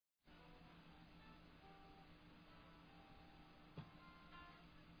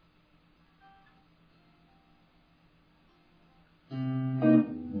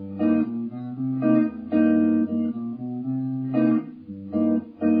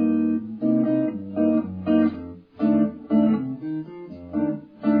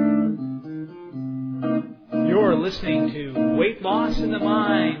listening to Weight Loss in the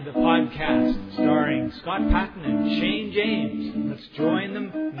Mind, the podcast starring Scott Patton and Shane James. Let's join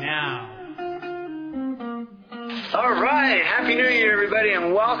them now. All right. Happy New Year, everybody,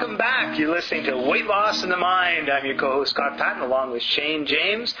 and welcome back. You're listening to Weight Loss in the Mind. I'm your co-host, Scott Patton, along with Shane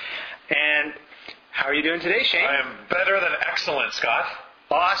James. And how are you doing today, Shane? I am better than excellent, Scott.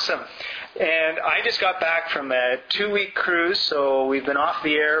 Awesome. And I just got back from a 2-week cruise, so we've been off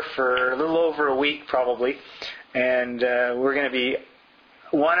the air for a little over a week probably. And we're going to be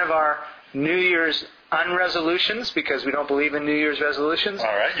one of our New Year's unresolutions, because we don't believe in New Year's resolutions.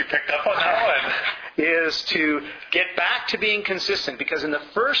 All right, you picked up on that one. Is to get back to being consistent, because in the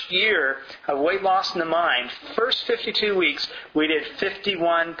first year of Weight Loss in the Mind, first 52 weeks, we did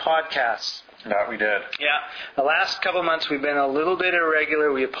 51 podcasts. That we did. Yeah. The last couple of months we've been a little bit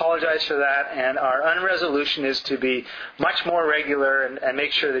irregular. We apologize for that. And our unresolution is to be much more regular and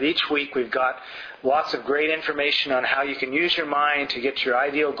make sure that each week we've got lots of great information on how you can use your mind to get your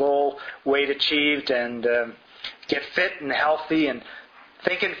ideal goal weight achieved and get fit and healthy and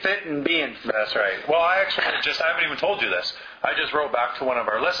thinking fit and being fit. That's right. Well, I haven't even told you this. I just wrote back to one of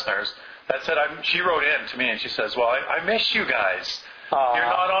our listeners that said, she wrote in to me and she says, well, I miss you guys. You're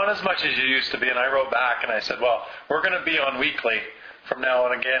not on as much as you used to be. And I wrote back and I said, well, we're going to be on weekly from now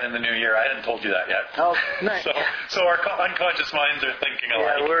on again in the new year. I hadn't told you that yet. Oh, nice. So our unconscious minds are thinking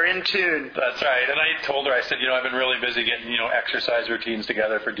alike. Yeah, we're in tune. That's right. And I told her, I said, I've been really busy getting, exercise routines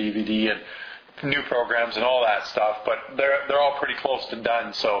together for DVD and new programs and all that stuff, but they're all pretty close to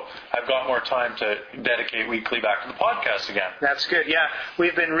done, so I've got more time to dedicate weekly back to the podcast again. That's good. Yeah,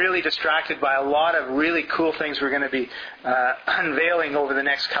 we've been really distracted by a lot of really cool things we're going to be unveiling over the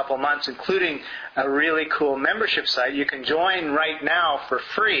next couple of months, including a really cool membership site. You can join right now for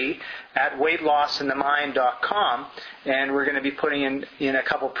free at weightlossinthemind.com, and we're going to be putting in a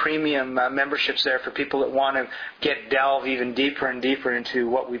couple premium memberships there for people that want to delve even deeper and deeper into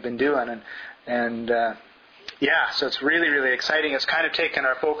what we've been doing. And so it's really, really exciting. It's kind of taken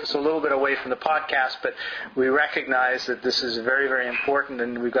our focus a little bit away from the podcast, but we recognize that this is very, very important,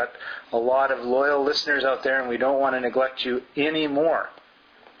 and we've got a lot of loyal listeners out there, and we don't want to neglect you anymore.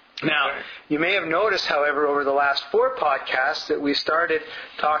 Now, you may have noticed, however, over the last 4 podcasts that we started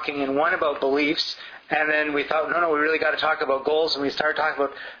talking in one about beliefs, and then we thought, no, we really got to talk about goals, and we started talking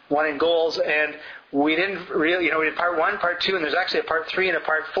about one in goals, and we didn't really, we did part 1, part 2, and there's actually a part 3 and a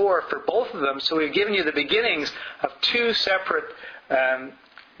part 4 for both of them, so we've given you the beginnings of 2 separate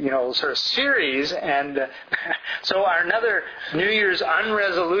sort of series, and so our another New Year's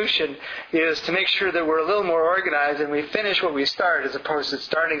unresolution is to make sure that we're a little more organized and we finish what we start as opposed to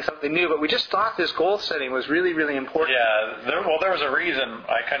starting something new. But we just thought this goal setting was really, really important. Yeah, there was a reason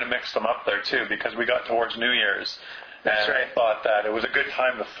I kind of mixed them up there too, because we got towards New Year's. That's right. I thought that it was a good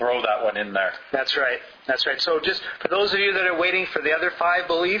time to throw that one in there. That's right. That's right. So just for those of you that are waiting for the other 5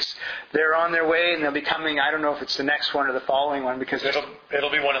 beliefs, they're on their way, and they'll be coming. I don't know if it's the next one or the following one, because it'll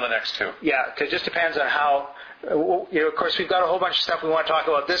be one of the next 2. Yeah, because it just depends on how. Of course, we've got a whole bunch of stuff we want to talk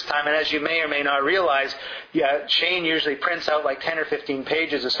about this time, and as you may or may not realize, Shane usually prints out like 10 or 15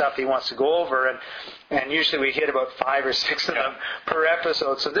 pages of stuff he wants to go over, and usually we hit about 5 or 6 of them per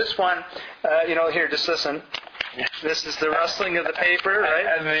episode. So this one, here, just listen. This is the rustling of the paper, right?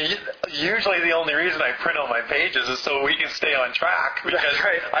 And usually the only reason I print out my pages is so we can stay on track, because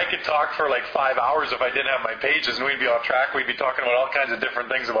right. I could talk for like 5 hours if I didn't have my pages, and we'd be off track. We'd be talking about all kinds of different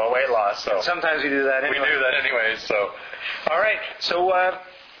things about weight loss. So sometimes we do that anyway. We do that anyways. So, all right. So,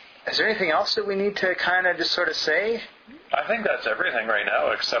 is there anything else that we need to kind of just sort of say? I think that's everything right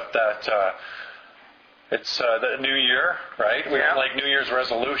now, except that it's the new year, right? We don't like New Year's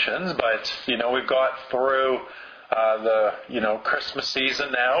resolutions, but we've got through the Christmas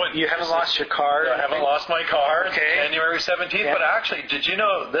season now. You haven't lost your card? I haven't lost my card. Okay. January 17th. Yeah. But actually, did you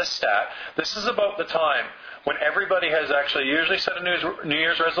know this stat? This is about the time when everybody has actually usually set a New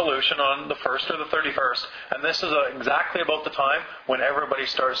Year's resolution on the 1st or the 31st, and this is exactly about the time when everybody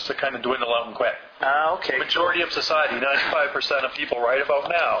starts to kind of dwindle out and quit. Okay. Majority of society, 95% of people right about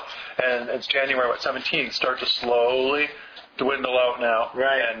now, and it's January 17th, start to slowly dwindle out now,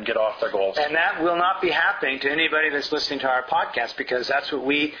 right, and get off their goals. And that will not be happening to anybody that's listening to our podcast, because that's what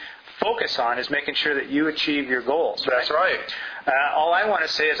we focus on, is making sure that you achieve your goals. That's right. All I want to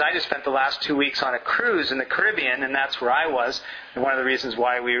say is I just spent the last 2 weeks on a cruise in the Caribbean, and that's where I was, and one of the reasons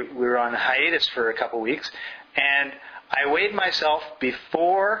why we were on hiatus for a couple weeks. And I weighed myself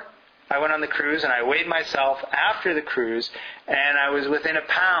before I went on the cruise, and I weighed myself after the cruise, and I was within a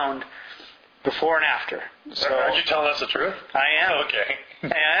pound before and after. So, are you telling us the truth? I am. Okay.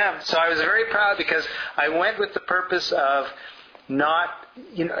 I am. So I was very proud, because I went with the purpose of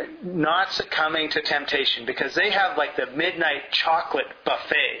not succumbing to temptation, because they have like the midnight chocolate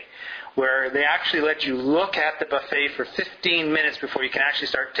buffet, where they actually let you look at the buffet for 15 minutes before you can actually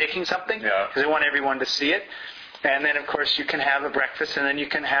start taking something, because they want everyone to see it. And then, of course, you can have a breakfast, and then you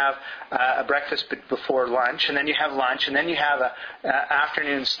can have a breakfast before lunch, and then you have lunch, and then you have a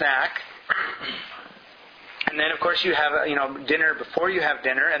afternoon snack. And then, of course, you have dinner before you have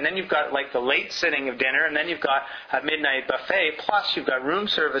dinner, and then you've got like the late sitting of dinner, and then you've got a midnight buffet, plus you've got room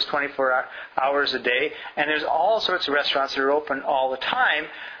service 24 hours a day, and there's all sorts of restaurants that are open all the time,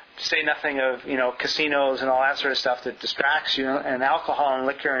 to say nothing of casinos and all that sort of stuff that distracts you, and alcohol and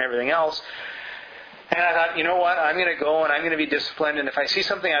liquor and everything else. And I thought, you know what, I'm going to go and I'm going to be disciplined, and if I see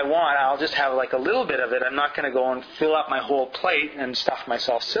something I want, I'll just have like a little bit of it. I'm not going to go and fill up my whole plate and stuff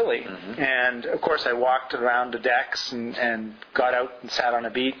myself silly. Mm-hmm. And, of course, I walked around the decks and got out and sat on a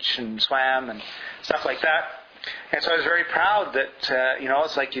beach and swam and stuff like that. And so I was very proud that,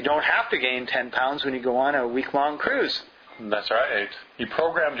 it's like you don't have to gain 10 pounds when you go on a week-long cruise. That's right. You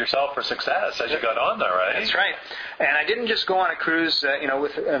programmed yourself for success as you got on there, right? That's right. And I didn't just go on a cruise,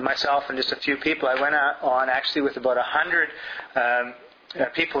 with myself and just a few people. I went on actually with about 100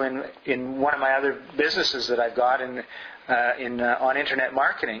 people in one of my other businesses that I've got on internet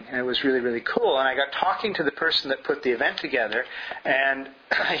marketing, and it was really, really cool. And I got talking to the person that put the event together, and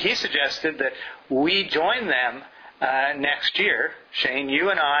he suggested that we join them next year, Shane,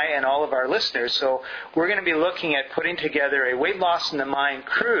 you and I and all of our listeners. So we're going to be looking at putting together a Weight Loss in the Mind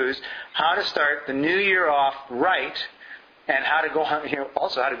cruise, how to start the new year off right, and how to go on,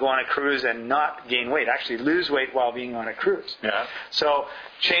 also how to go on a cruise and not gain weight, actually lose weight while being on a cruise. Yeah. So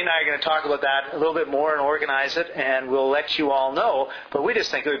Shane and I are going to talk about that a little bit more and organize it, and we'll let you all know. But we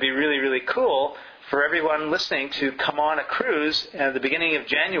just think it would be really, really cool for everyone listening to come on a cruise at the beginning of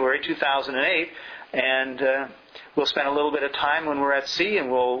January 2008, and we'll spend a little bit of time when we're at sea,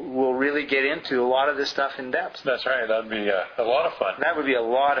 and we'll really get into a lot of this stuff in depth. That's right. That'd be a lot of fun. That would be a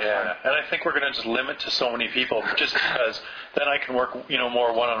lot of fun. And I think we're going to just limit to so many people, just because then I can work,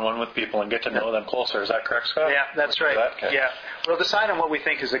 more one-on-one with people and get to know them closer. Is that correct, Scott? Yeah, that's right. Okay. Yeah, we'll decide on what we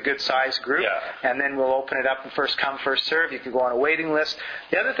think is a good size group, and then we'll open it up and first come, first serve. You can go on a waiting list.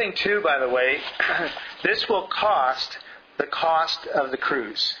 The other thing too, by the way, this will cost the cost of the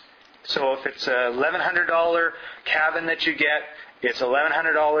cruise. So if it's a $1,100 cabin that you get, it's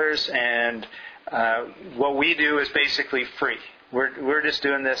 $1,100, and what we do is basically free. We're just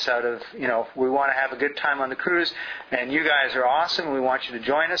doing this out of, we want to have a good time on the cruise, and you guys are awesome. We want you to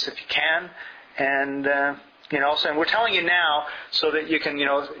join us if you can, and so we're telling you now so that you can,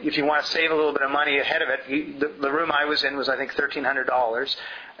 if you want to save a little bit of money ahead of it. The room I was in was, I think, $1,300.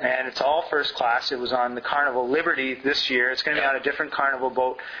 And it's all first class. It was on the Carnival Liberty this year. It's going to be on a different Carnival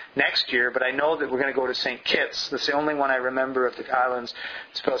boat next year, but I know that we're going to go to St. Kitts. That's the only one I remember of the islands.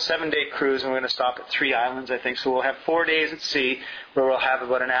 It's about a 7-day cruise, and we're going to stop at 3 islands, I think. So we'll have 4 days at sea, where we'll have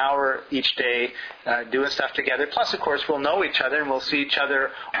about an hour each day doing stuff together. Plus, of course, we'll know each other, and we'll see each other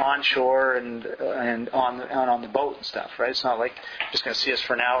on shore and on the boat and stuff, right? It's not like you're just going to see us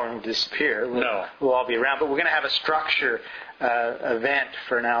for an hour and we'll disappear. We'll all be around. But we're going to have a structure event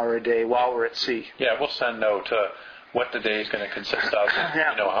for an hour a day while we're at sea. Yeah, we'll send out what the day is going to consist of.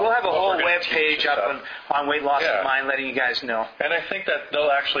 We'll have a whole web page up on Weight Loss in Mind, letting you guys know. And I think that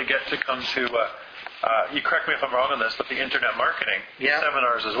they'll actually get to come to, you correct me if I'm wrong on this, but the internet marketing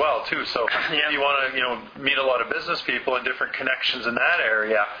seminars as well too. So if you want to meet a lot of business people and different connections in that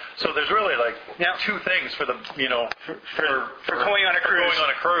area. So there's really like two things for the for going on a cruise. Going on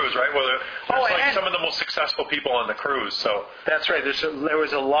a cruise, right? Well, there's some of the most successful people on the cruise. So that's right. There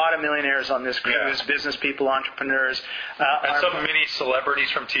was a lot of millionaires on this cruise, business people, entrepreneurs, and some mini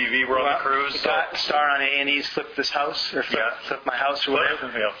celebrities from TV were on the cruise. Star on A&E's Flip This House or Flip My House or whatever.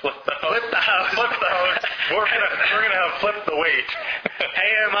 Flip the house. We're gonna have Flip the Weight.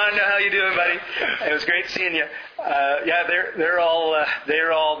 Hey Armando, how you doing, buddy? It was great seeing you. They're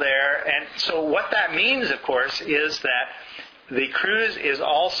all there, and so what that means, of course, is that the cruise is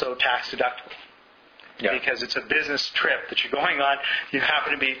also tax deductible. Yeah. Because it's a business trip that you're going on. You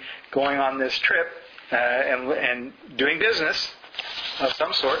happen to be going on this trip and doing business of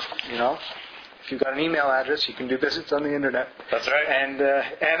some sort, If you've got an email address, you can do business on the internet. That's right.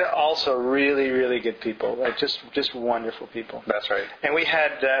 And also really, really good people, like just wonderful people. That's right. And we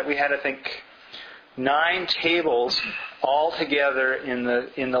had I think 9 tables all together in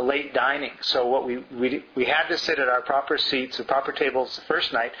the late dining. So what we had to sit at our proper seats, the proper tables the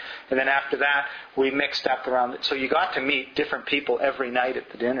first night, and then after that we mixed up around it. So you got to meet different people every night at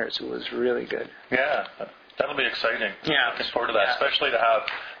the dinners. It was really good. Yeah. That'll be exciting. Yeah. Looking forward to that, Yeah. especially to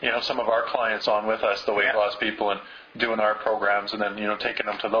have, some of our clients on with us, the weight loss people, and doing our programs, and then, taking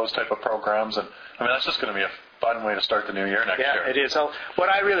them to those type of programs. And I mean, that's just going to be a fun way to start the new year next year. Yeah, it is. So what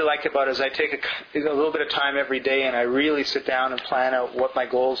I really like about it is I take a little bit of time every day, and I really sit down and plan out what my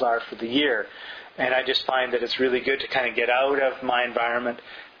goals are for the year. And I just find that it's really good to kind of get out of my environment,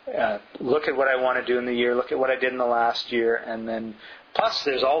 look at what I want to do in the year, look at what I did in the last year, and then plus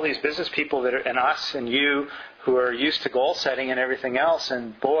there's all these business people that are, and us and you, who are used to goal setting and everything else,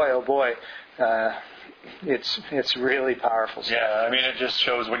 and boy, oh boy, it's really powerful stuff. Yeah, I mean, it just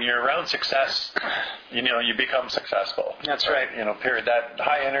shows when you're around success, you become successful. That's right. Period. That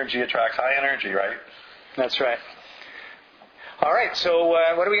high energy attracts high energy, right? That's right. All right, so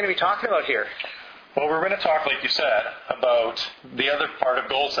what are we going to be talking about here? Well, we're going to talk, like you said, about the other part of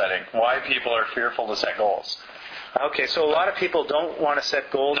goal setting, why people are fearful to set goals. Okay, so a lot of people don't want to set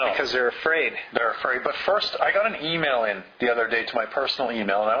goals because they're afraid. They're afraid. But first, I got an email in the other day to my personal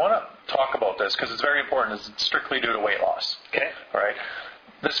email, and I want to talk about this because it's very important. It's strictly due to weight loss. Okay. All right.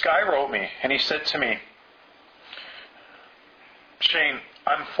 This guy wrote me, and he said to me, Shane,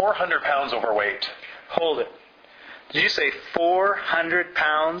 I'm 400 pounds overweight. Hold it. Did you say 400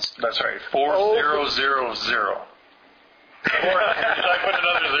 pounds? That's right. 4000. Did I put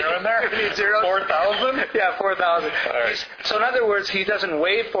another zero in there? 4,000? Yeah, 4,000. All right. So in other words, he doesn't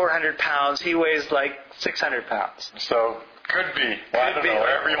weigh 400 pounds. He weighs like 600 pounds. So could be. Well, I don't know.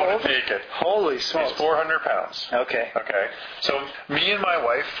 Wherever you want to take it. Holy smokes. He's 400 pounds. Okay. Okay. So me and my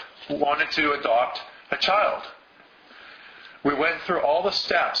wife wanted to adopt a child. We went through all the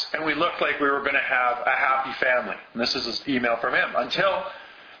steps, and we looked like we were going to have a happy family. And this is an email from him. Until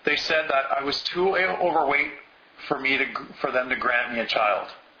they said that I was too overweight for them to grant me a child.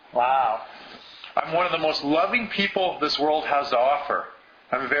 Wow. I'm one of the most loving people this world has to offer.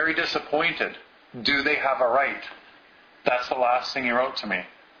 I'm very disappointed. Do they have a right? That's the last thing he wrote to me.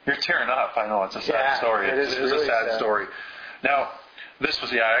 You're tearing up. I know it's a sad story. It is really a sad story. Now, this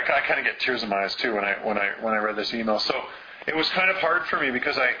was I kind of get tears in my eyes too when I read this email. So it was kind of hard for me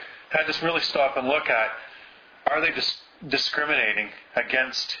because I had to really stop and look at, are they discriminating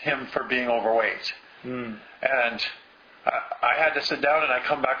against him for being overweight? And I had to sit down, and I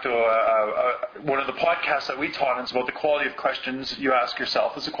come back to one of the podcasts that we taught, and it's about the quality of questions you ask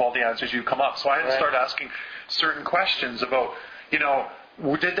yourself is the quality answers you come up. So I had to start asking certain questions about,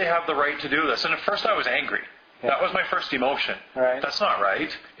 did they have the right to do this? And at first I was angry. Yeah. That was my first emotion. Right. That's not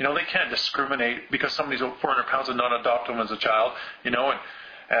right. They can't discriminate because somebody's 400 pounds and not adopt him as a child, and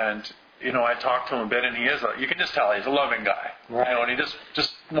I talked to him a bit, and you can just tell he's a loving guy. Right. And he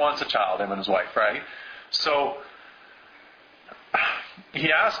just wants a child, him and his wife, right? So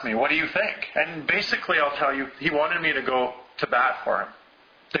he asked me, what do you think? And basically, I'll tell you, he wanted me to go to bat for him.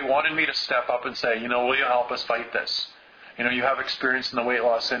 They wanted me to step up and say, will you help us fight this? You have experience in the weight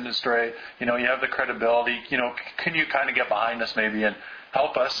loss industry. You have the credibility. Can you kind of get behind us maybe and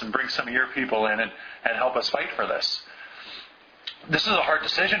help us and bring some of your people in and help us fight for this? This is a hard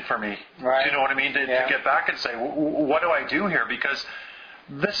decision for me. Right. Do you know what I mean? To get back and say, what do I do here? Because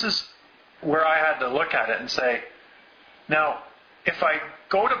this is where I had to look at it and say, now, if I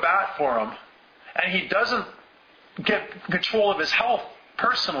go to bat for him and he doesn't get control of his health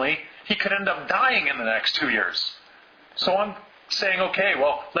personally, he could end up dying in the next 2 years. So I'm saying, okay,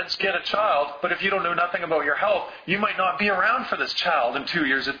 well, let's get a child, but if you don't know nothing about your health, you might not be around for this child in 2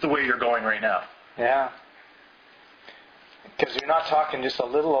 years if the way you're going right now. Yeah. Because you're not talking just a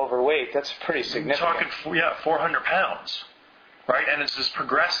little overweight. That's pretty significant. I'm talking, 400 pounds. Right? And it's just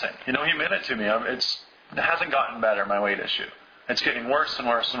progressing. He meant it to me. It hasn't gotten better, my weight issue. It's getting worse and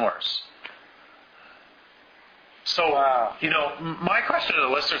worse and worse. So, my question to the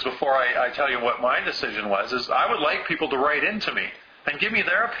listeners before I tell you what my decision was is I would like people to write into me and give me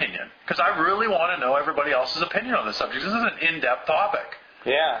their opinion. Because I really want to know everybody else's opinion on this subject. This is an in-depth topic.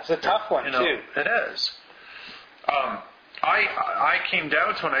 Yeah, it's a tough one, too. It is. I came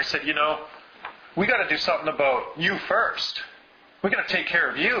down to it and I said, we got to do something about you first. We got to take care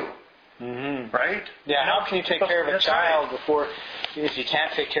of you. Mm-hmm. Right? Yeah, how can you take care of a child if you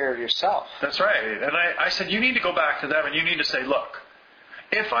can't take care of yourself? That's right. And I said, you need to go back to them and you need to say, look,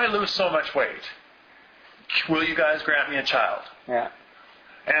 if I lose so much weight, will you guys grant me a child? Yeah.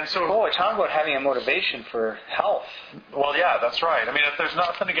 And so, talk about having a motivation for health. Well, yeah, that's right. I mean, if there's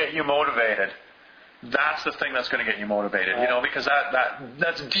nothing to get you motivated, that's the thing that's going to get you motivated, because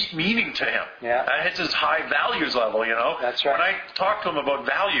that's deep meaning to him. Yeah. That hits his high values level, That's right. When I talked to him about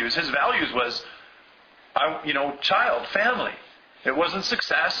values, his values was, child, family. It wasn't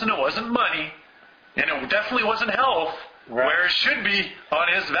success and it wasn't money, and it definitely wasn't health. where it should be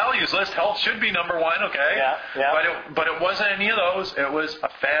on his values list. Health should be number one, okay? But it wasn't any of those. It was a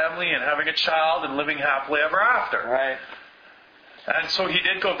family and having a child and living happily ever after. Right. And so he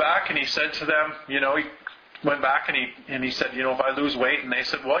did go back and he said to them, he went back and he said, if I lose weight, and they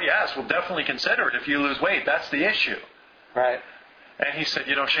said, well, yes, we'll definitely consider it if you lose weight. That's the issue. Right. And he said,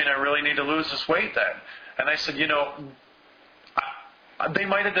 Shane, I really need to lose this weight then. And I said, they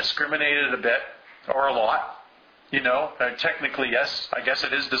might have discriminated a bit or a lot. Technically, yes, I guess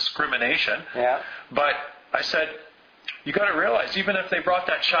it is discrimination. Yeah. But I said, you got to realize, even if they brought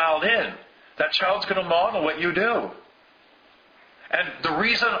that child in, that child's going to model what you do. And the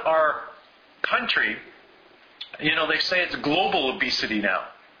reason our country, they say it's global obesity now.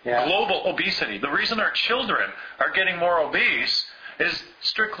 Yeah. Global obesity. The reason our children are getting more obese is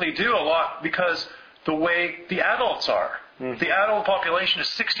strictly due a lot because the way the adults are. Mm-hmm. The adult population is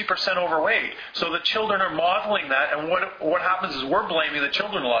 60% overweight. So the children are modeling that, and what happens is we're blaming the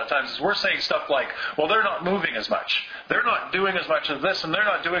children a lot of times. Is we're saying stuff like, well, they're not moving as much. They're not doing as much as this, and they're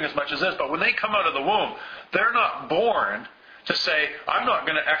not doing as much as this. But when they come out of the womb, they're not born to say, I'm not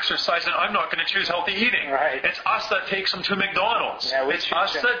going to exercise and I'm not going to choose healthy eating. Right. It's us that takes them to McDonald's. Yeah, it's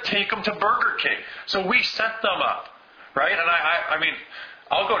us that take them to Burger King. So we set them up. Right? And I mean,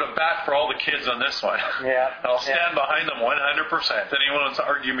 I'll go to bat for all the kids on this one. Yeah. I'll stand behind them 100%. Anyone wants to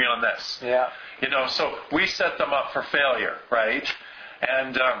argue me on this? Yeah. So we set them up for failure, right?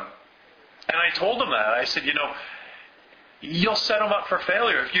 And I told them that. I said, you'll set them up for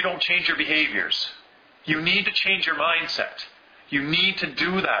failure if you don't change your behaviors. You need to change your mindset. You need to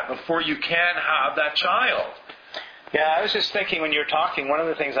do that before you can have that child. Yeah, I was just thinking when you were talking, one of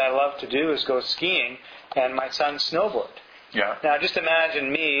the things I love to do is go skiing, and my son snowboard. Yeah. Now, just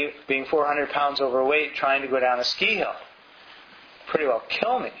imagine me being 400 pounds overweight trying to go down a ski hill. Pretty well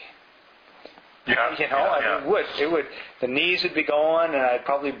kill me. Yeah. It would. The knees would be going, and I'd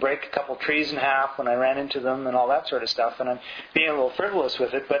probably break a couple trees in half when I ran into them, and all that sort of stuff. And I'm being a little frivolous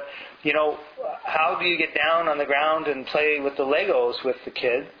with it, but how do you get down on the ground and play with the Legos with the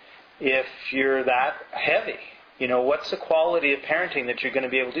kid if you're that heavy? What's the quality of parenting that you're going to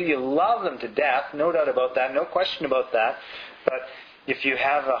be able to do? You love them to death, no doubt about that, no question about that. But if you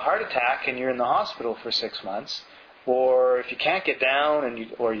have a heart attack and you're in the hospital for 6 months, or if you can't get down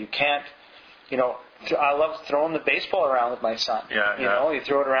or you can't, I love throwing the baseball around with my son. You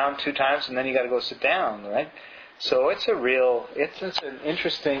throw it around 2 times and then you got to go sit down, right? So it's an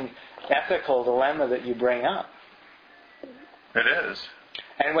interesting ethical dilemma that you bring up. It is.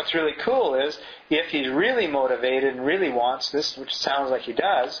 And what's really cool is, if he's really motivated and really wants this, which sounds like he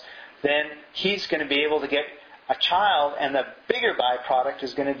does, then he's going to be able to get a child, and the bigger byproduct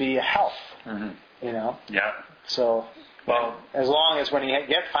is going to be health. Mm-hmm. Yeah. So, as long as when he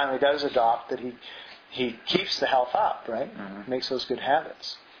finally does adopt, that he keeps the health up, right? Mm-hmm. Makes those good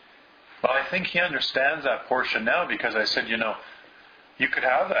habits. Well, I think he understands that portion now, because I said, you could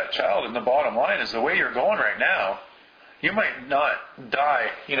have that child, and the bottom line is the way you're going right now, you might not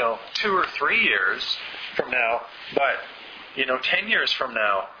die, 2 or 3 years from now, but, 10 years from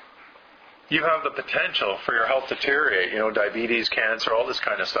now, you have the potential for your health to deteriorate, diabetes, cancer, all this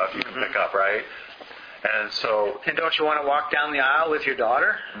kind of stuff you can pick up, right? And so... And don't you want to walk down the aisle with your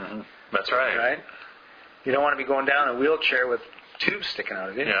daughter? Mm-hmm. That's right. Right? You don't want to be going down a wheelchair with tubes sticking out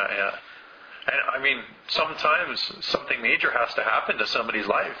of it. Yeah. And, sometimes something major has to happen to somebody's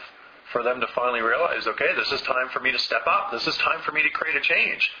life for them to finally realize, okay, this is time for me to step up. This is time for me to create a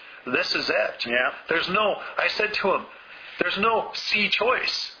change. This is it. Yeah. I said to him, there's no C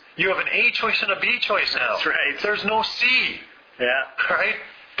choice. You have an A choice and a B choice now. That's right. There's no C. Yeah. Right?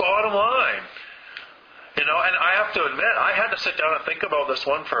 Bottom line. And I have to admit, I had to sit down and think about this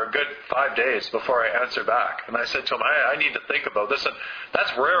one for a good 5 days before I answered back. And I said to him, I need to think about this. And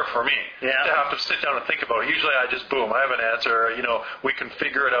that's rare for me to have to sit down and think about it. Usually I just, boom, I have an answer. We can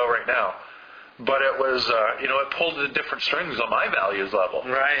figure it out right now. But it was, it pulled the different strings on my values level.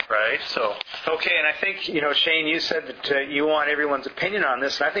 Right. Right? So. Okay, and I think, Shane, you said that you want everyone's opinion on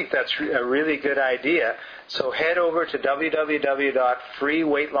this, and I think that's a really good idea. So head over to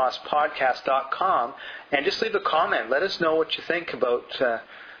www.freeweightlosspodcast.com and just leave a comment. Let us know what you think about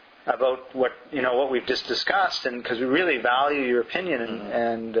what we've just discussed, and because we really value your opinion.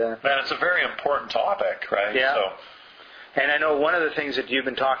 And man, it's a very important topic, right? Yeah. So. And I know one of the things that we've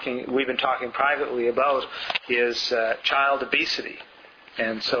been talking privately about is child obesity.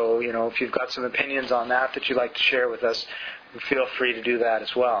 And so, if you've got some opinions on that you'd like to share with us, feel free to do that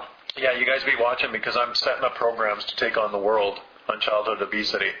as well. Yeah, you guys be watching, because I'm setting up programs to take on the world on childhood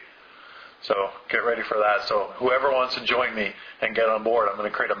obesity. So get ready for that. So whoever wants to join me and get on board, I'm going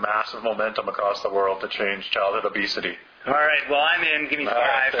to create a massive momentum across the world to change childhood obesity. All right. Well, I'm in. Give me 5.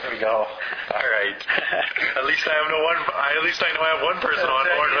 There we go. All right. At least I know I have one person on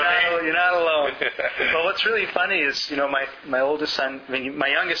board with me. You're not alone. Well, what's really funny is, my oldest son, my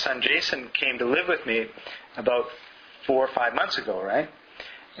youngest son, Jason, came to live with me about 4 or 5 months ago, right?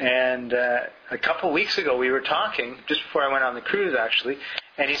 And a couple of weeks ago, we were talking, just before I went on the cruise, actually,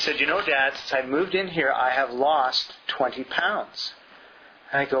 and he said, Dad, since I moved in here, I have lost 20 pounds.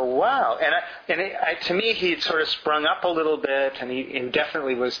 And I go, wow. And to me, he had sort of sprung up a little bit, and he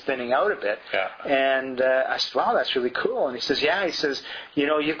definitely was thinning out a bit. Yeah. And I said, wow, that's really cool. And he says, yeah. He says,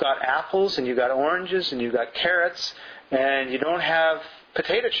 you've got apples, and you've got oranges, and you've got carrots, and you don't have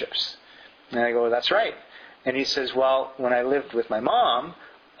potato chips. And I go, that's right. And he says, well, when I lived with my mom,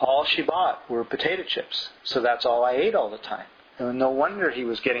 all she bought were potato chips. So that's all I ate all the time. And no wonder he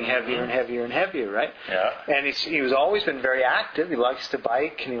was getting heavier and heavier and heavier, right? Yeah. And he was always been very active. He likes to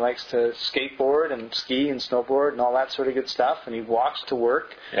bike, and he likes to skateboard and ski and snowboard and all that sort of good stuff. And he walks to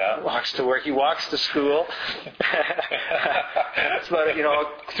work. Yeah. He walks to school. It's about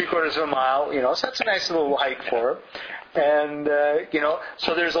 3/4 of a mile. So that's a nice little hike for him. And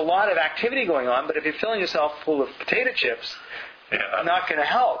so there's a lot of activity going on. But if you're filling yourself full of potato chips, not going to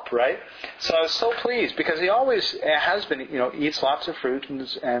help, right? So I was so pleased because he always has been, eats lots of fruit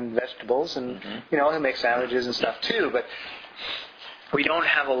and vegetables, and he'll make sandwiches and stuff too. But we don't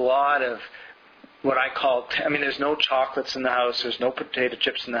have a lot of what I call, there's no chocolates in the house, there's no potato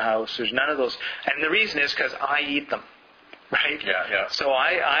chips in the house, there's none of those. And the reason is because I eat them. Right? Yeah. So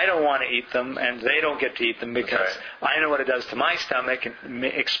I don't want to eat them, and they don't get to eat them because I know what it does to my stomach and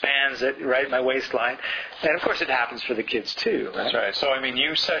expands it, right, my waistline. And of course it happens for the kids too, right? That's right. So,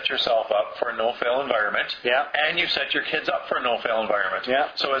 you set yourself up for a no-fail environment. Yeah. And you set your kids up for a no-fail environment. Yeah.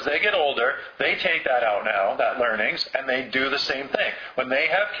 So as they get older, they take that out now, that learnings, and they do the same thing. When they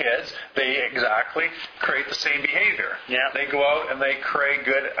have kids, they exactly create the same behavior. Yeah. They go out and they create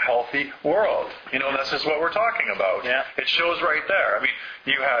good, healthy world. This is what we're talking about. Yeah. It shows right there.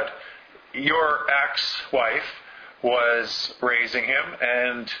 You had your ex-wife was raising him,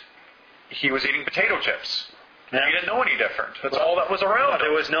 and he was eating potato chips. Yeah. He didn't know any different. That's all that was around him.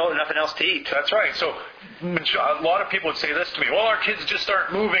 There was nothing else to eat. That's right. So a lot of people would say this to me, well, our kids just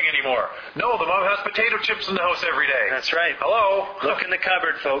aren't moving anymore. No, the mom has potato chips in the house every day. That's right. Hello? Look in the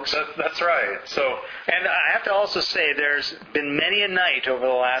cupboard, folks. That's right. And I have to also say there's been many a night over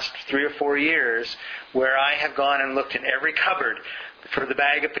the last 3 or 4 years where I have gone and looked in every cupboard for the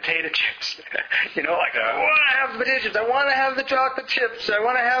bag of potato chips. I want to have the potato chips. I want to have the chocolate chips. I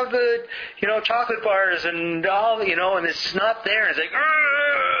want to have the, chocolate bars and all, and it's not there. And it's like,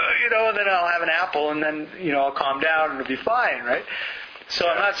 and then I'll have an apple, and then, I'll calm down and it'll be fine, right? So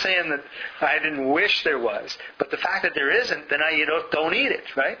I'm not saying that I didn't wish there was, but the fact that there isn't, then don't eat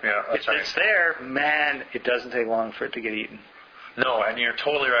it, right? Yeah, that's right. If it's there, man, it doesn't take long for it to get eaten. No, and you're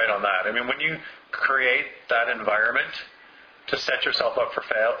totally right on that. When you create that environment to set yourself up for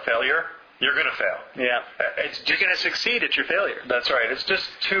failure, you're going to fail. Yeah. You're going to succeed at your failure. That's right. It's just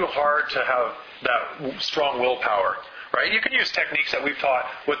too hard to have that strong willpower, right? You can use techniques that we've taught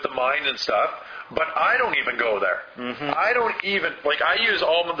with the mind and stuff, but I don't even go there. Mm-hmm. I don't even, I use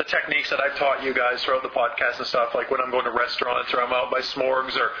all of the techniques that I've taught you guys throughout the podcast and stuff, like when I'm going to restaurants or I'm out by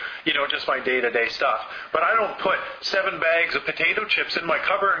S'morgs or, just my day-to-day stuff. But I don't put 7 bags of potato chips in my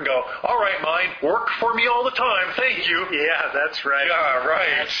cupboard and go, all right, mine, work for me all the time, thank you. Yeah, that's right. Yeah,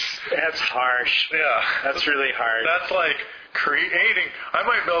 right. That's harsh. Yeah. That's really hard. That's like creating, I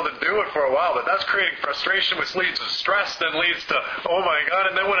might be able to do it for a while, but that's creating frustration, which leads to stress, then leads to, oh my God,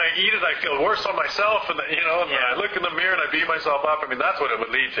 and then when I eat it, I feel worse on myself, and then I look in the mirror and I beat myself up. That's what it would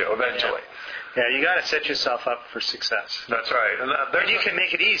lead to eventually. Yeah, you got to set yourself up for success. That's right. And you can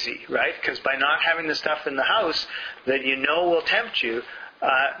make it easy, right? Because by not having the stuff in the house that will tempt you,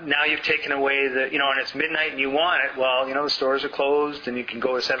 now you've taken away and it's midnight and you want it. Well, the stores are closed and you can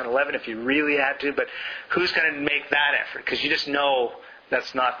go to 7-Eleven if you really had to, but who's going to make that effort? Because you just know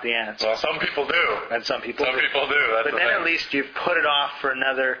that's not the answer. Well, some people do. And some people do. That's but then at least you've put it off for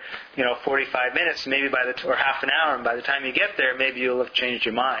another, 45 minutes, maybe or half an hour, and by the time you get there, maybe you'll have changed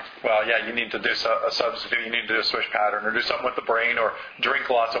your mind. Well, yeah, you need to do a substitute. You need to do a switch pattern, or do something with the brain, or drink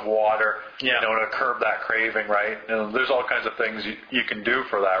lots of water, to curb that craving, right? There's all kinds of things you can do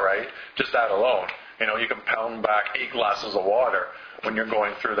for that, right? Just that alone. You can pound back 8 glasses of water when you're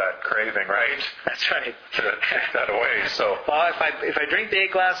going through that craving, right? That's right. To take that away. So, well, if I drink the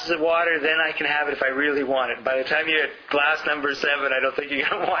 8 glasses of water, then I can have it if I really want it. By the time you're at glass number 7, I don't think you're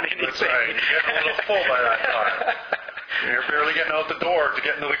going to want anything. That's right. You get a little full by that time. You're barely getting out the door to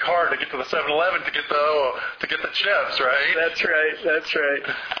get into the car to get to the 7-Eleven to get the chips, right? That's right.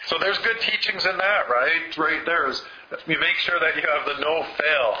 So there's good teachings in that, right? Right there is you make sure that you have the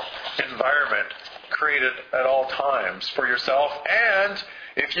no-fail environment created at all times for yourself. And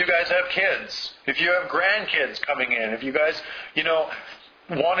if you guys have kids, if you have grandkids coming in, if you guys,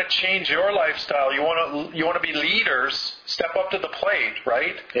 want to change your lifestyle, you want to be leaders, step up to the plate,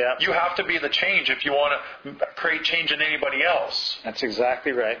 right? Yeah. You have to be the change if you want to create change in anybody else. That's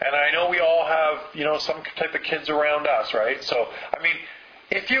exactly right. And I know we all have, some type of kids around us, right? So,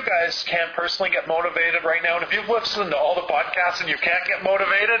 if you guys can't personally get motivated right now, and if you've listened to all the podcasts and you can't get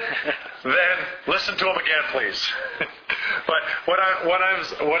motivated, then listen to them again, please. But what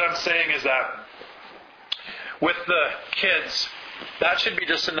I'm saying is that with the kids, that should be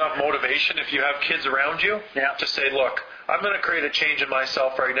just enough motivation if you have kids around you to say, look, I'm going to create a change in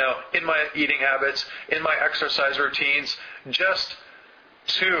myself right now, in my eating habits, in my exercise routines, just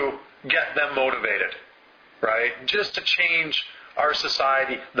to get them motivated, right? Just to change our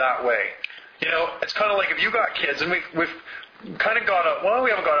society that way. It's kind of like if you got kids, and we've kind of we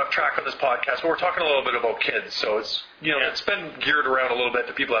haven't got off track on this podcast, but we're talking a little bit about kids, so it's, it's been geared around a little bit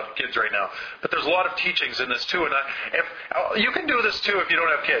to people who have kids right now. But there's a lot of teachings in this too, and if you can do this too if you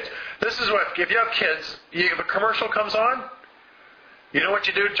don't have kids. This is what, if you have kids, if a commercial comes on, you know what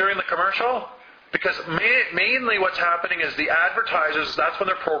you do during the commercial? Because mainly what's happening is the advertisers, that's when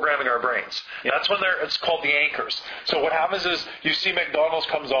they're programming our brains. That's when it's called the anchors. So what happens is you see McDonald's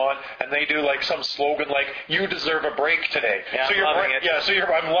comes on and they do like some slogan like, you deserve a break today. Yeah, so I'm loving it. Yeah, so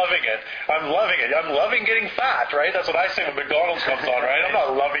I'm loving it. I'm loving getting fat, right? That's what I say when McDonald's comes on, right? I'm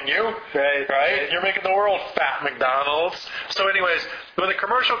not loving you. Right? You're making the world fat, McDonald's. So anyways, when the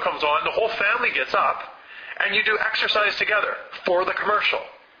commercial comes on, the whole family gets up and you do exercise together for the commercial.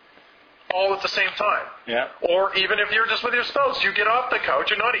 All at the same time. Yeah. Or even if you're just with your spouse, you get off the couch,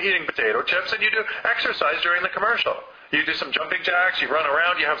 you're not eating potato chips, and you do exercise during the commercial. You do some jumping jacks, you run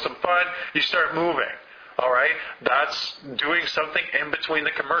around, you have some fun, you start moving. All right? That's doing something in between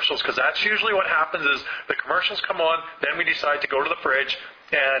the commercials, because that's usually what happens is the commercials come on, then we decide to go to the fridge,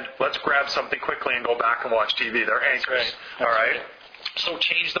 and let's grab something quickly and go back and watch TV. They're anchors. All right? So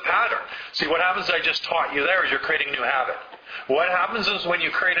change the pattern. See, what happens I just taught you there is you're creating a new habit. What happens is when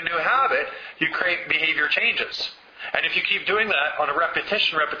you create a new habit, you create behavior changes. And if you keep doing that on a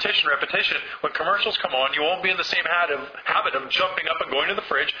repetition, when commercials come on, you won't be in the same habit of jumping up and going to the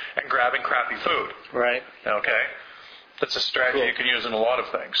fridge and grabbing crappy food. Right. Okay? That's a strategy you can use in a lot of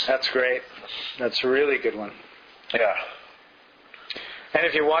things. That's great. That's a really good one. Yeah. And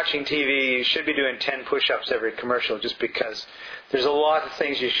if you're watching TV, you should be doing 10 push-ups every commercial, just because there's a lot of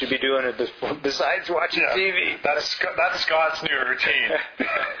things you should be doing besides watching TV. That's Scott's new routine.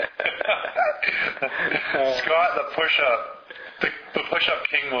 Scott, the push-up. The push-up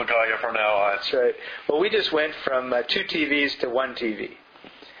king will call you from now on. That's right. Well, we just went from 2 TVs to 1 TV.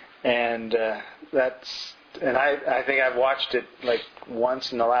 And I think I've watched it like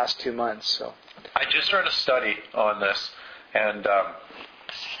once in the last 2 months. So I just read a study on this, and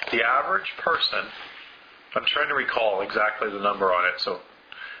the average person, I'm trying to recall exactly the number on it, so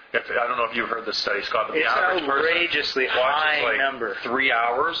I don't know if you've heard this study, Scott, but the average person outrageously high watches number. 3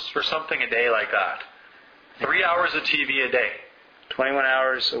 hours or something a day like that. 3 hours of TV a day. 21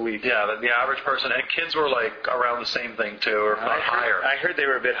 hours a week. Yeah, the average person, and kids were like around the same thing too, or higher. I heard they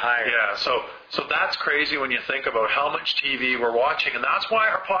were a bit higher. Yeah, so that's crazy when you think about how much TV we're watching, and that's why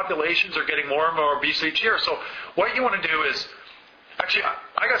our populations are getting more and more obese each year. So what you want to do is, actually,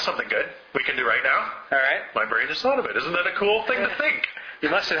 I got something good we can do right now. All right. My brain just thought of it. Isn't that a cool thing to think? You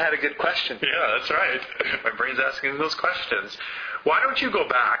must have had a good question. Yeah, that's right. My brain's asking those questions. Why don't you go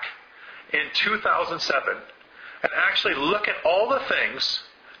back in 2007 and actually look at all the things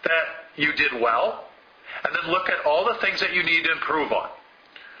that you did well, and then look at all the things that you need to improve on.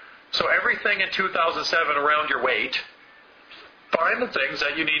 So everything in 2007 around your weight, find the things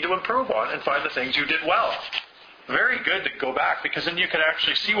that you need to improve on and find the things you did well. Very good to go back, because then you can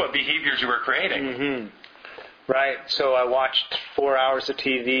actually see what behaviors you were creating. Mm-hmm. Right. So I watched 4 hours of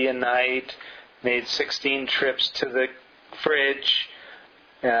TV a night, made 16 trips to the fridge,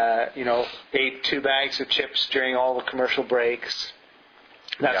 ate 2 bags of chips during all the commercial breaks.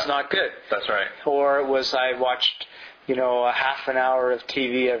 That's not good. That's right. Or it was I watched, a half an hour of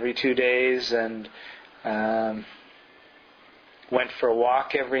TV every 2 days, and went for a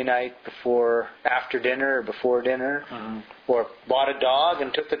walk every night after dinner or before dinner, or bought a dog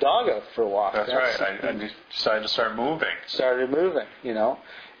and took the dog out for a walk. That's right. I decided to start moving. Started moving, And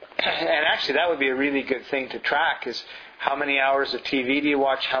actually that would be a really good thing to track, is how many hours of TV do you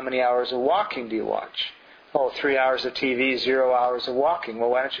watch, how many hours of walking do you watch? 3 hours of TV, 0 hours of walking. Well,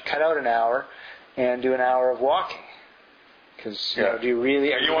 why don't you cut out an hour and do an hour of walking? Because do you really?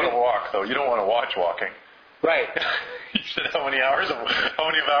 You want to walk though. You don't want to watch walking. Right. You said how many hours of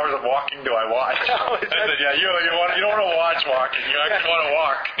walking do I watch? I said, you don't want to watch walking. You actually want to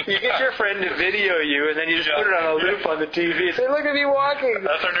walk. You get your friend to video you, and then you just put it on a loop on the TV and say, "Look at me walking."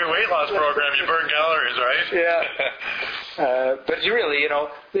 That's our new weight loss program. You burn calories, right? Yeah. But you really,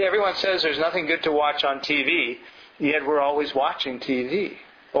 everyone says there's nothing good to watch on TV, yet we're always watching TV.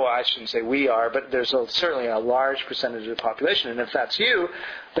 Well, I shouldn't say we are, but there's certainly a large percentage of the population. And if that's you,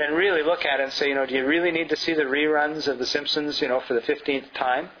 then really look at it and say, do you really need to see the reruns of The Simpsons, for the 15th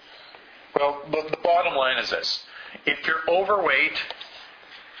time? Well, the bottom line is this. If you're overweight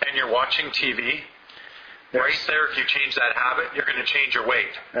and you're watching TV, right there, if you change that habit, you're going to change your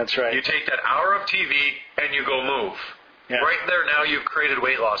weight. That's right. You take that hour of TV and you go move. Yeah. Right there now you've created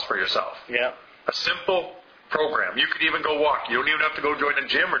weight loss for yourself. Yeah. A simple program. You could even go walk. You don't even have to go join a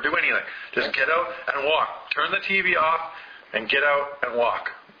gym or do anything. Just get out and walk. Turn the TV off and get out and walk.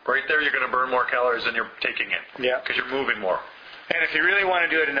 Right there you're going to burn more calories than you're taking in. Yeah. Because you're moving more. And if you really want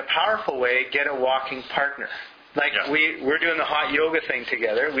to do it in a powerful way, get a walking partner. We're doing the hot yoga thing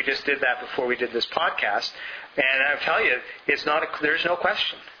together. We just did that before we did this podcast. And I'll tell you, there's no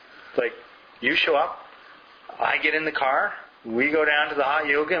question. You show up, I get in the car, we go down to the hot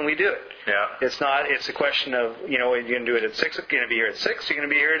yoga and we do it. Yeah. It's a question of, you're going to do it at 6, you're going to be here at 6, you're going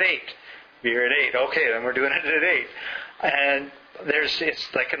to be here at 8. Be here at 8. Okay, then we're doing it at 8. And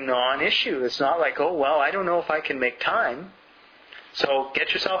it's like a non-issue. It's not like, I don't know if I can make time. So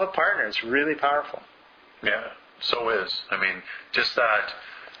get yourself a partner. It's really powerful. Yeah, so is. Just that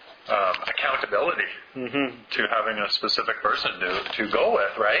accountability to having a specific person to go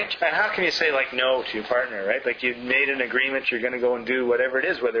with, right? And how can you say no to your partner, right? You've made an agreement, you're going to go and do whatever it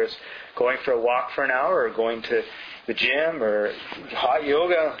is, whether it's going for a walk for an hour or going to the gym or hot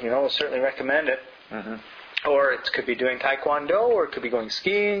yoga, we'll certainly recommend it. Mm-hmm. Or it could be doing taekwondo, or it could be going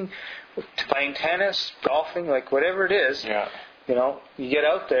skiing, playing tennis, golfing, whatever it is. Yeah. You get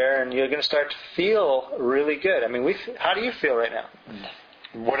out there and you're going to start to feel really good. How do you feel right now?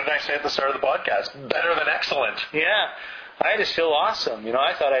 What did I say at the start of the podcast? Better than excellent. Yeah. I just feel awesome.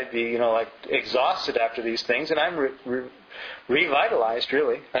 I thought I'd be, exhausted after these things, and I'm revitalized,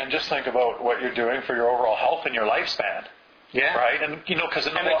 really. And just think about what you're doing for your overall health and your lifespan. Yeah. Right? And, because...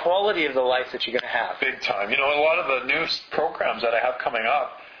 And the quality of the life that you're going to have. Big time. A lot of the new programs that I have coming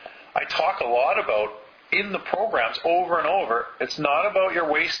up, I talk a lot about in the programs over and over. It's not about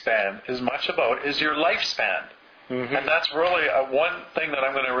your waistband as much about is your lifespan. Mm-hmm. And that's really one thing that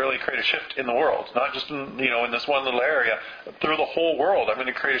I'm going to really create a shift in the world. Not just in this one little area. Through the whole world, I'm going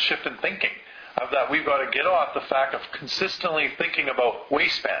to create a shift in thinking. Of that we've got to get off the fact of consistently thinking about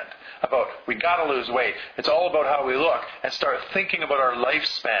waistband. About we got to lose weight. It's all about how we look. And start thinking about our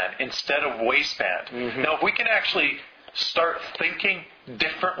lifespan instead of waistband. Mm-hmm. Now, if we can actually start thinking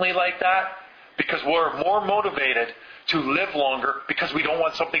differently like that, because we're more motivated to live longer because we don't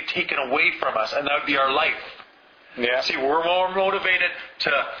want something taken away from us, and that would be our life. Yeah. See, we're more motivated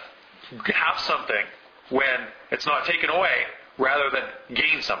to have something when it's not taken away rather than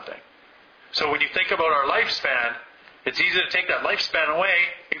gain something. So when you think about our lifespan, it's easy to take that lifespan away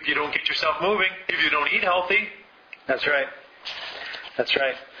if you don't get yourself moving, if you don't eat healthy. That's right. That's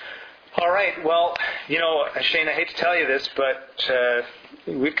right. All right. Well, Shane, I hate to tell you this, but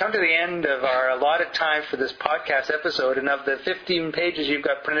we've come to the end of our allotted time for this podcast episode, and of the 15 pages you've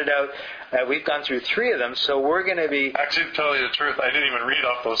got printed out, we've gone through 3 of them, so we're going to be... Actually, to tell you the truth, I didn't even read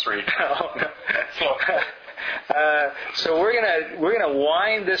off those 3. Oh, no. So we're gonna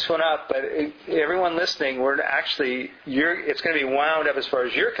wind this one up, but everyone listening, it's going to be wound up as far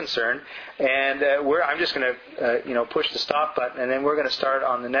as you're concerned, and I'm just going to push the stop button, and then we're going to start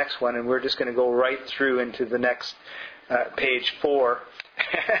on the next one, and we're just going to go right through into the next page 4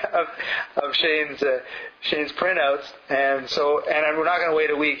 of Shane's printouts, and we're not going to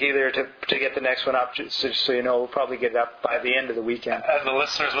wait a week either to get the next one up. Just so you know, we'll probably get it up by the end of the weekend. And the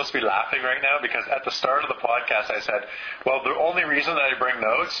listeners must be laughing right now because at the start of the podcast I said, well, the only reason that I bring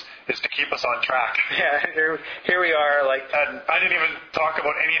notes is to keep us on track. Yeah, here we are. And I didn't even talk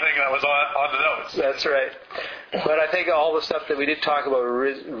about anything that was on the notes. That's right. But I think all the stuff that we did talk about were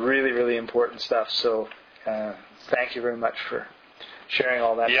really, really important stuff. So thank you very much for sharing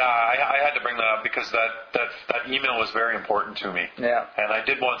all that. Yeah, I had to bring that up because that email was very important to me. Yeah. And I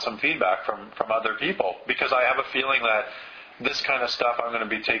did want some feedback from other people because I have a feeling that this kind of stuff I'm going to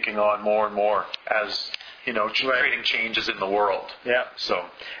be taking on more and more as creating changes in the world. Yeah. So,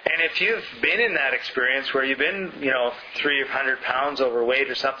 and if you've been in that experience where you've been, 300 pounds overweight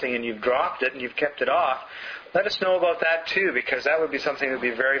or something, and you've dropped it and you've kept it off, let us know about that too, because that would be something that would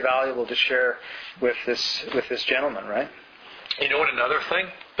be very valuable to share with this gentleman, right? you know what another thing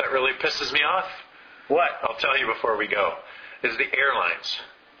that really pisses me off? What? I'll tell you before we go, is the airlines.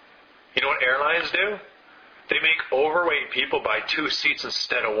 You know what airlines do? They make overweight people buy 2 seats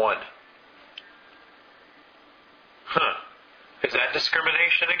instead of 1. Huh. Is that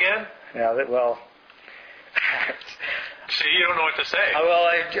discrimination again? Yeah, well... See, you don't know what to say. Well,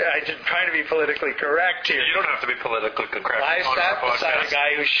 I'm trying to be politically correct here. You don't have to be politically correct. I on sat our beside podcast. a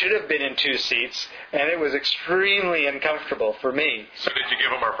guy who should have been in 2 seats, and it was extremely uncomfortable for me. So did you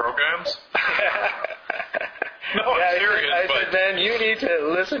give him our programs? No, Yeah, I'm serious. I said, man, you need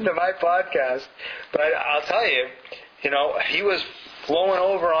to listen to my podcast. But I'll tell you, he was flowing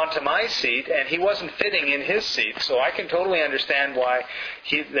over onto my seat, and he wasn't fitting in his seat. So I can totally understand why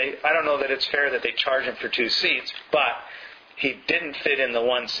I don't know that it's fair that they charge him for 2 seats, but he didn't fit in the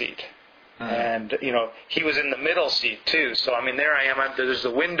 1 seat. And, he was in the middle seat, too. So, there I am. There's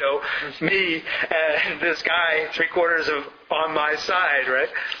the window, me, and this guy, 3/4 on my side, right?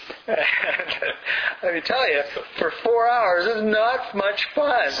 And let me tell you, for 4 hours, it's not much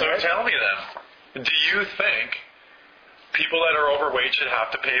fun. So right? tell me then, do you think people that are overweight should have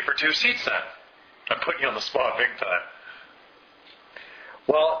to pay for 2 seats then? I'm putting you on the spot big time.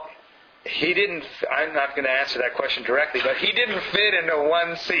 Well, I'm not going to answer that question directly, but he didn't fit into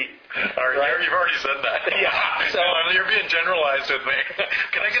 1 seat. All right, you've already said that. Yeah. So you're being generalized with me.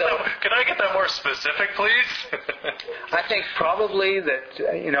 Can I get that more specific, please? I think probably that,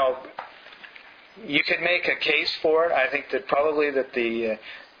 you could make a case for it. I think that probably that the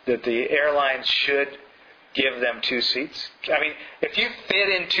airlines should give them 2 seats. If you fit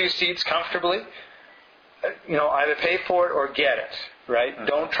in 2 seats comfortably, either pay for it or get it, right? Mm-hmm.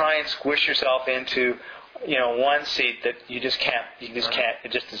 Don't try and squish yourself into, 1 seat that you just can't,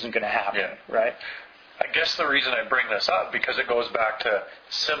 it just isn't going to happen, right? I guess the reason I bring this up, because it goes back to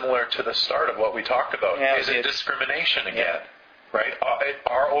similar to the start of what we talked about, is it discrimination again, right?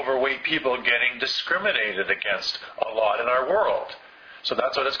 Are overweight people getting discriminated against a lot in our world? So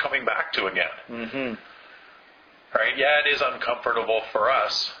that's what it's coming back to again. Mm-hmm. Right? Yeah, it is uncomfortable for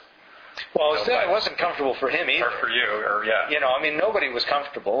us. Well, it wasn't comfortable for him either. Or for you, or nobody was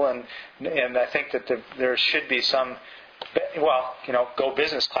comfortable, and I think that there should be some, go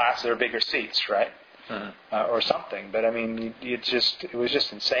business class, there are bigger seats, right? Mm-hmm. Or something. But it was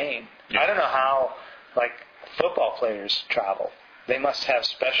just insane. Yeah. I don't know how, football players travel. They must have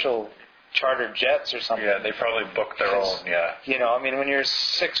special chartered jets or something. Yeah, they probably book their own. Yeah. When you're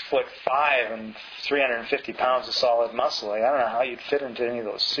 6'5" and 350 pounds of solid muscle, I don't know how you'd fit into any of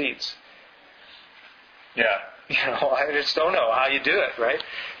those seats. Yeah. I just don't know how you do it, right?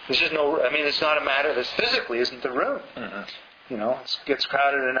 There's just no. It's not a matter that physically isn't the room. Mm-hmm. It gets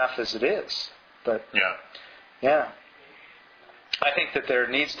crowded enough as it is. But yeah. I think that there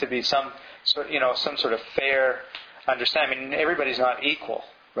needs to be some sort of fair understanding. Everybody's not equal,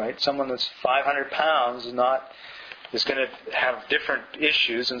 right? Someone that's 500 pounds is going to have different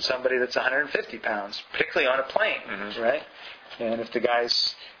issues than somebody that's 150 pounds, particularly on a plane, right? And if the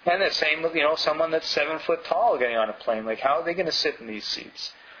guy's... And the same with, someone that's 7 foot tall getting on a plane. How are they going to sit in these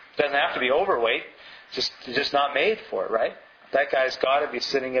seats? It doesn't have to be overweight. Just not made for it, right? That guy's got to be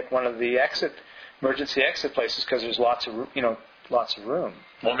sitting at one of the emergency exit places because there's lots of room.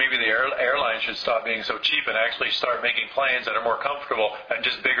 Well, maybe the airlines should stop being so cheap and actually start making planes that are more comfortable and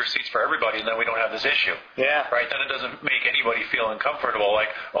just bigger seats for everybody, and then we don't have this issue. Yeah. Right? Then it doesn't make anybody feel uncomfortable. Like,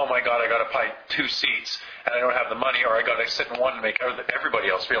 oh my God, I got to buy 2 seats and I don't have the money, or I got to sit in one to make everybody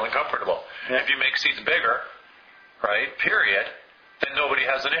else feel uncomfortable. Yeah. If you make seats bigger, right? Period. Then nobody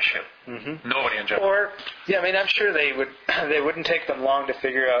has an issue. Mm-hmm. Nobody in general. Or, I'm sure they wouldn't take them long to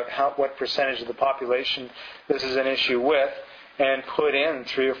figure out what percentage of the population this is an issue with, and put in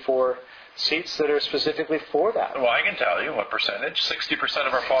 3 or 4 seats that are specifically for that. Well, I can tell you what percentage. 60%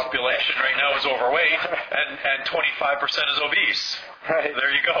 of our population right now is overweight, and 25% is obese. Right. There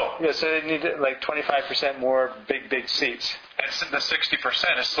you go. Yeah, so they need 25% more big seats. And the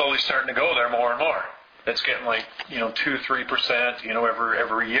 60% is slowly starting to go there more and more. It's getting 2-3%,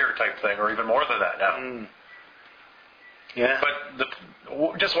 every year type thing, or even more than that now. Mm. Yeah.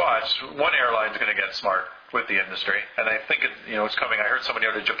 But just watch. One airline's going to get smart with the industry, and I think it's coming. I heard somebody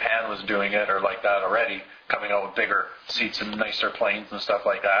out of Japan was doing it, or like that already, coming out with bigger seats and nicer planes and stuff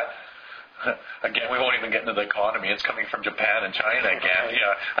like that. Again, we won't even get into the economy. It's coming from Japan and China again.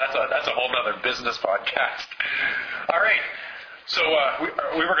 Yeah, that's a whole other business podcast. All right. So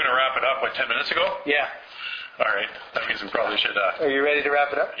we were going to wrap it up, 10 minutes ago? Yeah. All right. That means we probably should... Are you ready to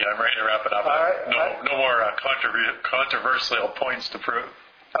wrap it up? Yeah, I'm ready to wrap it up. All right. No more controversial points to prove.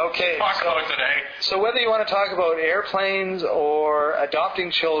 Okay. Talk about today. So whether you want to talk about airplanes or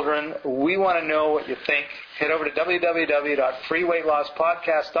adopting children, we want to know what you think. Head over to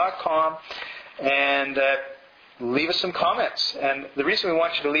www.freeweightlosspodcast.com and leave us some comments. And the reason we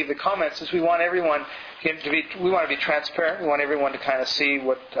want you to leave the comments is we want everyone we want to be transparent. We want everyone to kind of see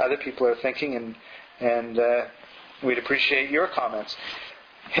what other people are thinking, and we'd appreciate your comments.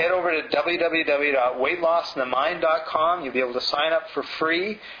 Head over to www.weightlossinthemind.com. You'll be able to sign up for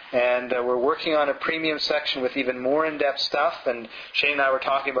free, and we're working on a premium section with even more in-depth stuff. And Shane and I were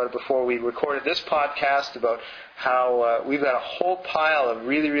talking about it before we recorded this podcast about how we've got a whole pile of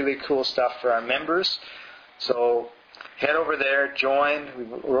really, really cool stuff for our members. So head over there, join.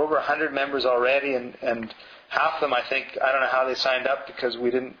 We're over 100 members already, and half of them, I don't know how they signed up because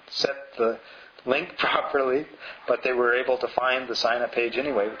we didn't set the link properly, but they were able to find the sign-up page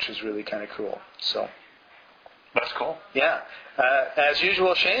anyway, which is really kind of cool. So that's cool. Yeah. As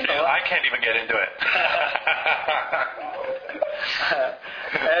usual, Shane. I can't even get into it.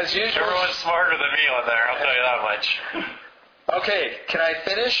 As usual. Everyone's smarter than me on there, I'll tell you that much. Okay, can I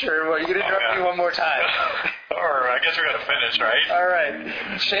finish, or are you going to interrupt me one more time? Or I guess we're going to finish, right? All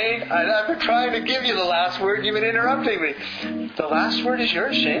right. Shane, I've been trying to give you the last word. You've been interrupting me. The last word is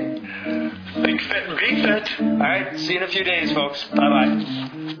yours, Shane. Think fit and be fit. All right, see you in a few days, folks.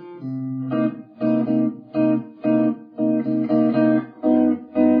 Bye-bye.